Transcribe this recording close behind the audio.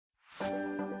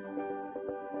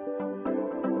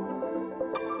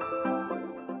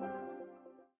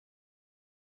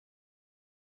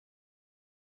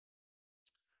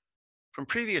From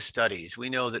previous studies, we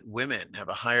know that women have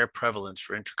a higher prevalence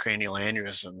for intracranial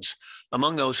aneurysms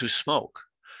among those who smoke.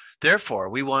 Therefore,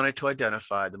 we wanted to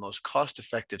identify the most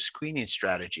cost-effective screening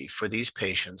strategy for these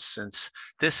patients since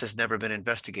this has never been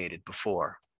investigated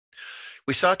before.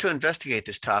 We sought to investigate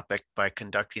this topic by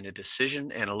conducting a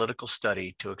decision analytical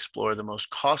study to explore the most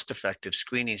cost-effective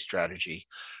screening strategy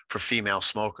for female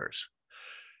smokers.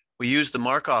 We used the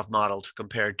Markov model to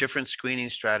compare different screening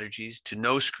strategies to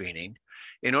no screening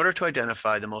in order to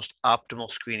identify the most optimal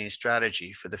screening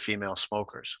strategy for the female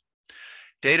smokers.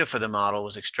 Data for the model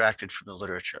was extracted from the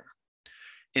literature.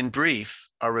 In brief,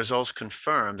 our results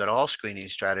confirm that all screening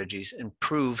strategies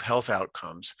improve health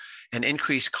outcomes and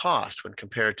increase cost when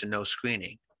compared to no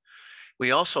screening.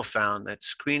 We also found that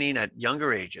screening at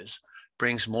younger ages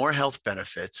brings more health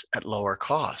benefits at lower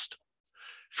cost.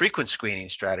 Frequent screening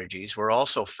strategies were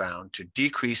also found to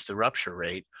decrease the rupture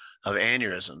rate of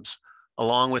aneurysms,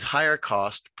 along with higher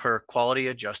cost per quality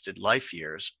adjusted life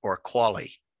years, or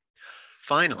QALY.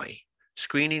 Finally,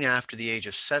 screening after the age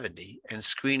of 70 and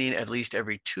screening at least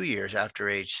every 2 years after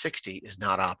age 60 is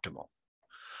not optimal.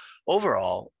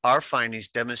 Overall, our findings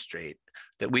demonstrate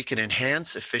that we can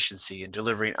enhance efficiency in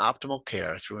delivering optimal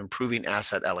care through improving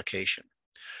asset allocation.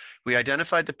 We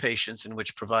identified the patients in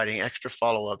which providing extra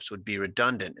follow-ups would be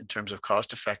redundant in terms of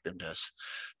cost effectiveness.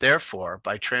 Therefore,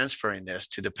 by transferring this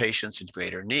to the patients in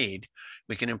greater need,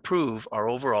 we can improve our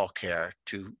overall care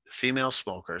to female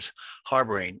smokers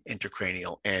harboring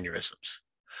intracranial aneurysms.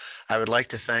 I would like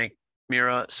to thank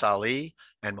Mira, Salih,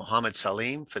 and Mohmed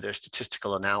Salim for their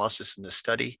statistical analysis in this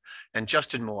study, and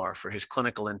Justin Moore for his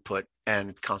clinical input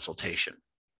and consultation.